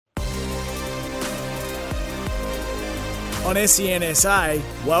On SENSA,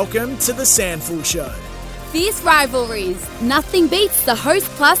 welcome to the SANFL Show. Fierce rivalries. Nothing beats the Host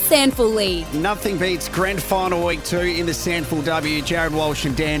Plus SANFL League. Nothing beats Grand Final Week 2 in the SANFLW. Jared Walsh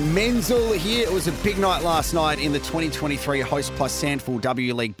and Dan Menzel here. It was a big night last night in the 2023 Host Plus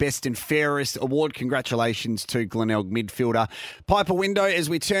SANFLW League Best and Fairest Award. Congratulations to Glenelg midfielder Piper Window. As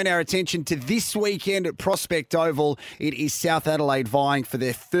we turn our attention to this weekend at Prospect Oval, it is South Adelaide vying for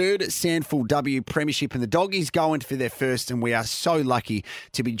their third SANFLW Premiership, and the Doggies going for their first, and we are so lucky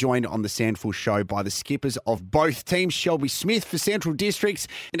to be joined on the SANFL Show by the skippers of both teams, Shelby Smith for Central Districts.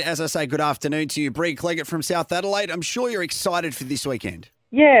 And as I say, good afternoon to you, Bree Cleggett from South Adelaide. I'm sure you're excited for this weekend.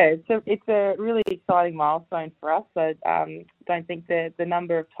 Yeah, it's a really exciting milestone for us. So don't think the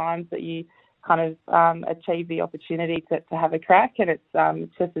number of times that you kind of achieve the opportunity to have a crack, and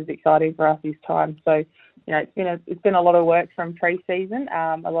it's just as exciting for us this time. So, you know, it's been a lot of work from pre-season,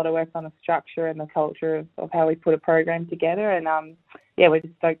 a lot of work on the structure and the culture of how we put a program together, and yeah, we're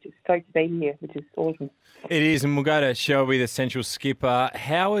just stoked to be here, which is awesome. It is, and we'll go to Shelby, the central skipper.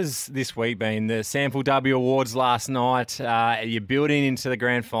 How has this week been? The SANFLW Awards last night, you're building into the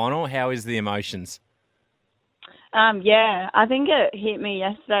grand final. How is the emotions? Yeah, I think it hit me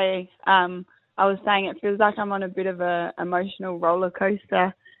yesterday. I was saying it feels like I'm on a bit of a emotional roller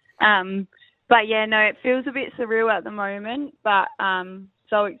coaster. But yeah, no, it feels a bit surreal at the moment, but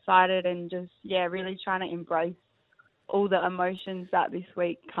so excited and just, yeah, really trying to embrace all the emotions that this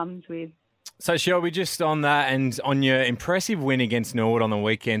week comes with. So, Shelby, just on that and on your impressive win against Norwood on the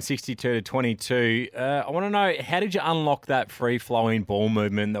weekend, 62-22, I want to know, how did you unlock that free-flowing ball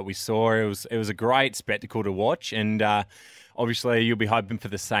movement that we saw? It was a great spectacle to watch, and obviously you'll be hoping for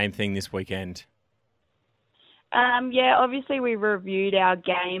the same thing this weekend. Yeah, obviously we reviewed our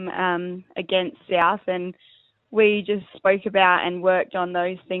game against South, and we just spoke about and worked on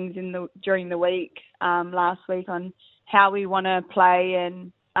those things during the week last week on how we want to play,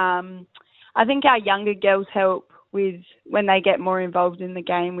 and I think our younger girls help with when they get more involved in the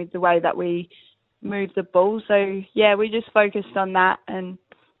game with the way that we move the ball. So, yeah, we just focused on that, and,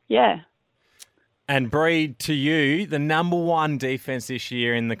 yeah. And, Bree, to you, the number one defence this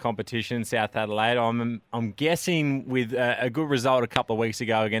year in the competition, South Adelaide, I'm guessing with a good result a couple of weeks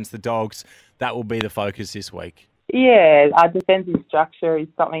ago against the Dogs, that will be the focus this week. Yeah, our defensive structure is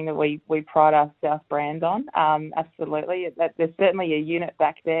something that we pride our South brand on. Absolutely. There's certainly a unit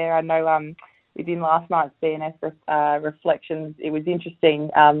back there. I know within last night's CNS reflections, it was interesting.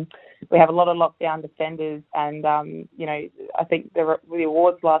 We have a lot of lockdown defenders, and, you know, I think the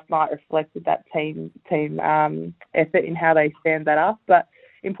awards last night reflected that team effort in how they stand that up. But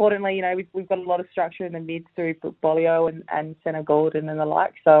importantly, you know, we've got a lot of structure in the mid through Bolio and Centre Gordon and the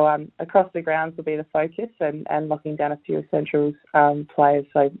like. So across the grounds will be the focus, and locking down a few essentials players.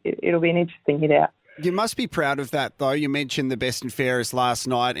 So it'll be an interesting hit out. You must be proud of that, though. You mentioned the best and fairest last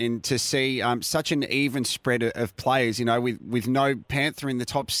night, and to see such an even spread of players, you know, with no Panther in the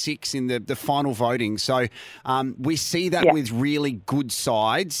top six in the final voting. So we see that with really good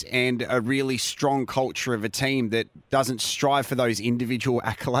sides and a really strong culture of a team that doesn't strive for those individual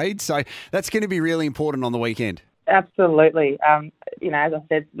accolades. So that's going to be really important on the weekend. Absolutely. You know, as I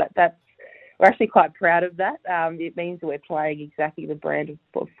said, we're actually quite proud of that. It means that we're playing exactly the brand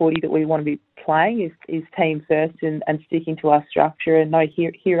of footy that we want to be playing, is team first and sticking to our structure, and no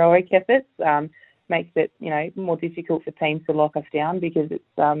heroic efforts. Makes it, you know, more difficult for teams to lock us down, because it's,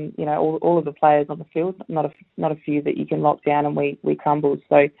 you know, all of the players on the field, not a few that you can lock down and we crumble.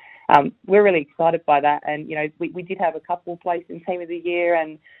 So we're really excited by that. And, you know, we did have a couple placed in Team of the Year,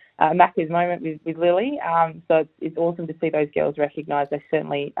 and Macca's moment with Lily. So it's awesome to see those girls recognised. They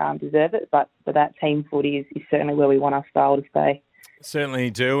certainly deserve it, but that team footy is certainly where we want our style to stay. Certainly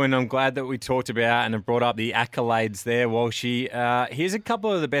do, and I'm glad that we talked about and have brought up the accolades there, Walshy. Here's a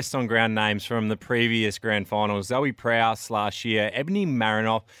couple of the best on-ground names from the previous grand finals. Zoe Prowse last year, Ebony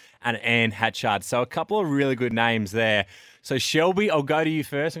Marinoff, and Anne Hatchard. So a couple of really good names there. So, Shelby, I'll go to you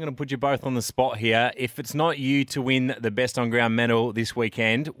first. I'm going to put you both on the spot here. If it's not you to win the best on-ground medal this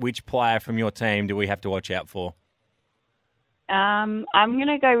weekend, which player from your team do we have to watch out for? I'm going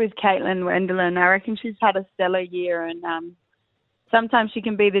to go with Caitlin Wendelin. I reckon she's had a stellar year, and sometimes she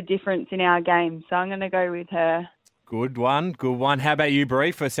can be the difference in our game. So I'm going to go with her. Good one. How about you,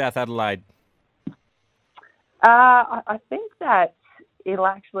 Bree, for South Adelaide? I think that it'll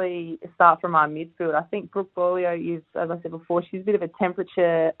actually start from our midfield. I think Brooke Bolio is, as I said before, she's a bit of a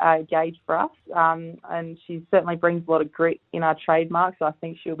temperature gauge for us, and she certainly brings a lot of grit in our trademark, so I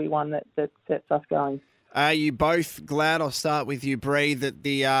think she'll be one that sets us going. Are you both glad, I'll start with you, Bree, that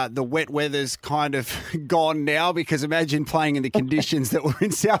the wet weather's kind of gone now? Because imagine playing in the conditions that were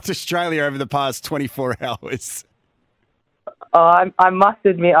in South Australia over the past 24 hours. I must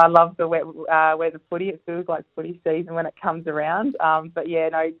admit, I love the weather footy. It feels like footy season when it comes around. But yeah,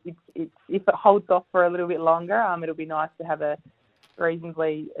 no, it's if it holds off for a little bit longer, it'll be nice to have a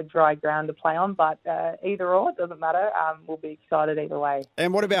reasonably dry ground to play on. But either or, it doesn't matter. We'll be excited either way.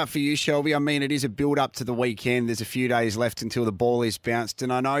 And what about for you, Shelby? I mean, it is a build-up to the weekend. There's a few days left until the ball is bounced.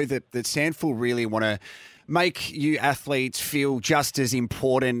 And I know that SANFL really want to make you athletes feel just as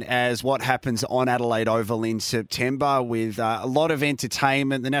important as what happens on Adelaide Oval in September with a lot of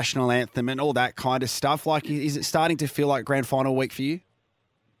entertainment, the national anthem and all that kind of stuff. Like, is it starting to feel like grand final week for you?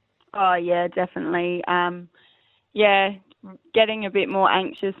 Oh, yeah, definitely. Getting a bit more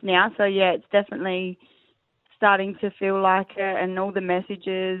anxious now. So, yeah, it's definitely starting to feel like it, and all the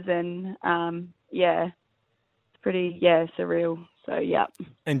messages and, it's pretty, surreal. So, yeah.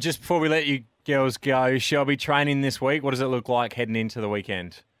 And just before we let you girls go, Shelby, training this week, what does it look like heading into the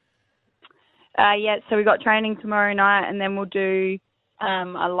weekend? So we got training tomorrow night, and then we'll do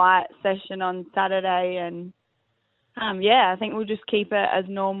a light session on Saturday, and I think we'll just keep it as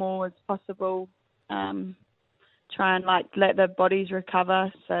normal as possible. Try and let the bodies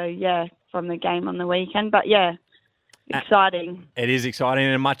recover. So from the game on the weekend. But exciting. It is exciting,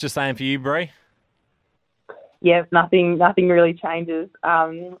 and much the same for you, Bree. Yeah, nothing really changes.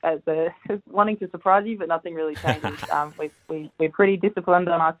 Wanting to surprise you, but nothing really changes. We're pretty disciplined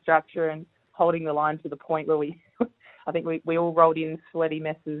on our structure and holding the line to the point where I think we all rolled in sweaty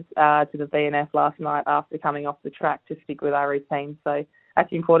messes to the BNF last night after coming off the track to stick with our routine. So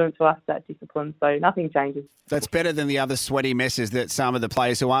that's important to us, that discipline. So nothing changes. That's better than the other sweaty messes that some of the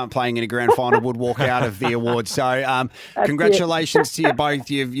players who aren't playing in a grand final would walk out of the award. So congratulations to you both.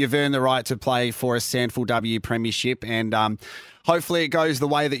 You've earned the right to play for a SANFLW premiership, and hopefully it goes the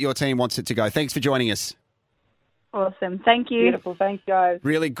way that your team wants it to go. Thanks for joining us. Awesome. Thank you. Beautiful. Thanks, guys.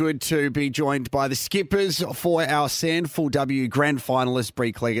 Really good to be joined by the skippers for our SANFLW grand finalists,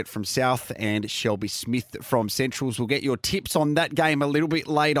 Bree Cleggett from South and Shelby Smith from Centrals. We'll get your tips on that game a little bit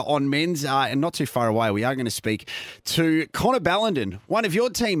later on men's, and not too far away. We are going to speak to Connor Ballenden, one of your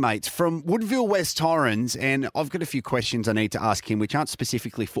teammates from Woodville West Torrens, and I've got a few questions I need to ask him, which aren't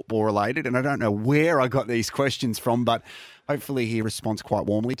specifically football related, and I don't know where I got these questions from, but hopefully he responds quite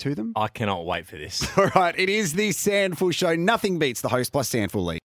warmly to them. I cannot wait for this. All right, it is the SANFL Show. Nothing beats the Host Plus SANFL League.